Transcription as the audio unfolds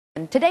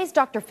Today's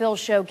Dr. Phil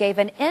show gave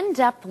an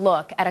in-depth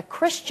look at a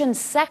Christian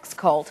sex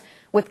cult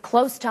with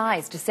close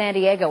ties to San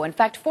Diego. In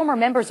fact, former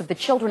members of the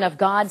Children of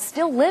God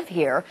still live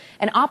here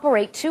and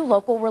operate two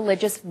local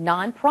religious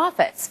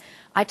nonprofits.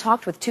 I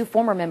talked with two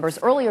former members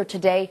earlier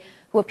today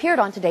who appeared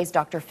on today's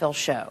Dr. Phil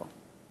show.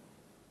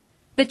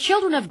 The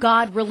Children of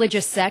God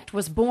religious sect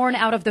was born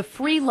out of the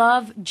free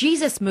love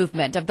Jesus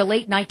movement of the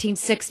late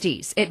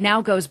 1960s. It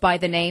now goes by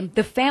the name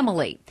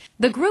xFamily.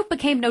 The group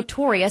became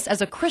notorious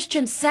as a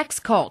Christian sex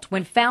cult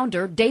when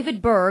founder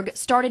David Berg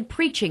started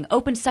preaching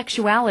open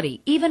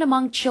sexuality, even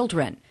among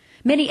children.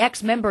 Many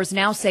ex-members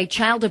now say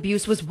child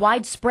abuse was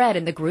widespread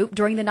in the group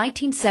during the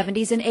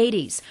 1970s and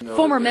 80s.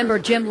 Former member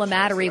Jim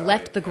LaMattery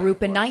left the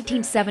group in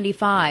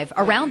 1975,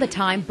 around the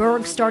time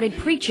Berg started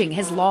preaching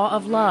his law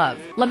of love.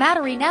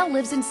 LaMattery now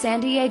lives in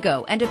San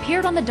Diego and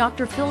appeared on the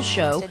Dr. Phil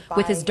show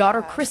with his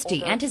daughter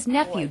Christy and his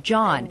nephew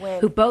John,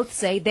 who both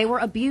say they were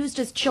abused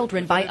as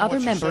children by other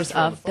members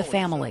of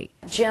xFamily.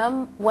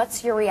 Jim,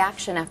 what's your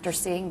reaction after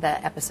seeing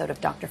the episode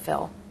of Dr.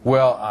 Phil?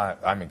 Well,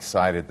 I'm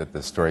excited that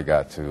this story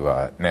got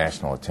to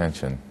national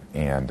attention,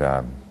 and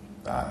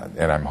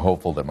I'm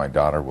hopeful that my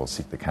daughter will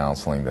seek the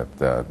counseling that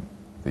the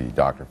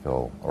Dr.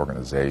 Phil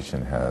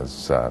organization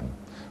has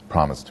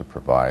promised to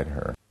provide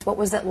her. What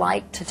was it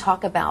like to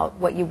talk about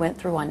what you went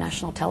through on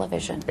national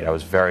television? I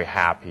was very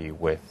happy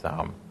with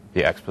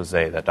the expose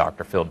that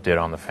Dr. Phil did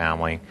on the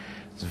family.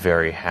 I was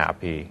very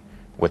happy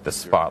with the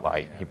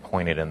spotlight he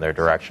pointed in their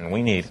direction.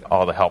 We need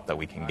all the help that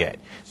we can get.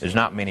 There's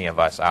not many of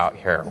us out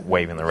here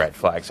waving the red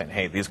flag saying,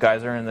 hey, these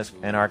guys are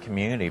in our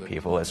community,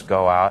 people. Let's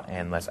go out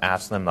and let's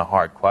ask them the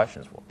hard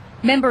questions.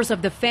 Members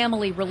of the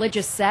xFamily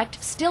religious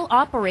sect still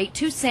operate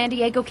two San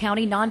Diego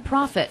County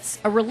nonprofits,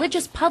 a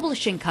religious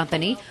publishing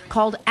company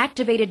called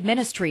Activated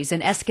Ministries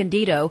in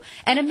Escondido,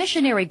 and a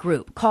missionary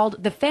group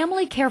called the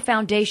Family Care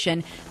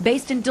Foundation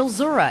based in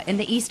Dulzura in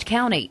the East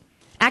County.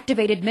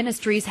 Activated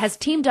Ministries has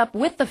teamed up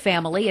with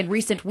xFamily in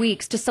recent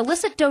weeks to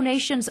solicit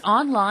donations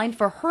online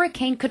for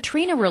Hurricane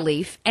Katrina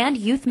relief and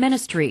youth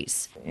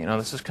ministries. You know,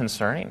 this is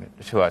concerning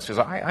to us because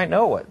I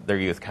know what their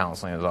youth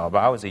counseling is all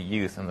about. I was a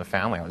youth in the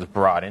family. I was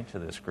brought into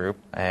this group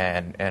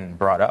and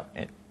brought up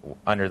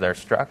under their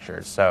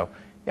structures. So,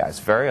 yeah, it's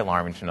very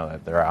alarming to know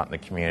that they're out in the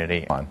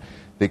community.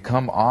 They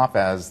come off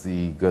as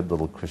the good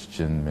little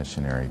Christian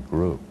missionary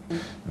group.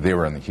 They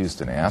were in the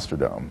Houston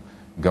Astrodome,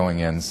 going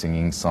in,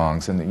 singing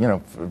songs, and you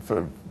know,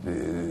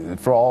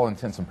 for all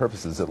intents and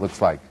purposes, it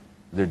looks like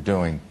they're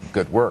doing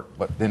good work.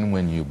 But then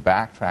when you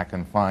backtrack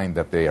and find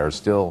that they are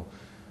still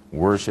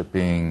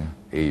worshiping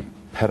a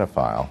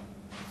pedophile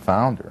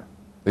founder,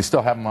 they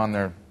still have them on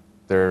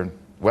their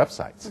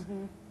websites,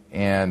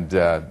 and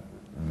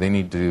they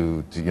need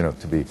to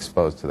be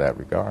exposed to that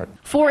regard.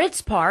 For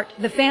its part,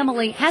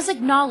 xFamily has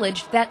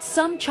acknowledged that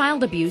some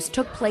child abuse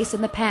took place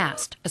in the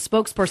past. A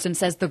spokesperson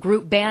says the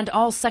group banned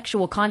all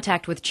sexual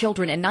contact with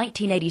children in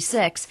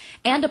 1986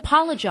 and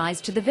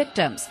apologized to the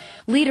victims.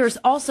 Leaders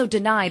also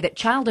deny that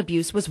child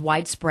abuse was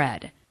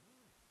widespread.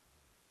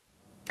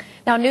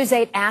 Now, News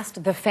 8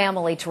 asked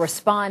xFamily to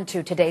respond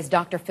to today's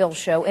Dr. Phil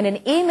show in an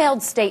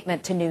emailed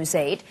statement to News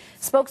 8.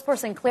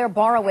 Spokesperson Claire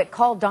Borowick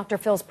called Dr.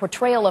 Phil's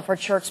portrayal of her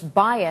church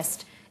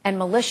biased and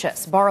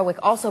malicious. Borowick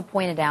also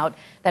pointed out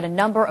that a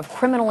number of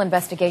criminal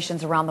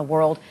investigations around the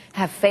world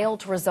have failed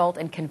to result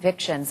in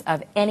convictions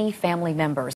of any family members.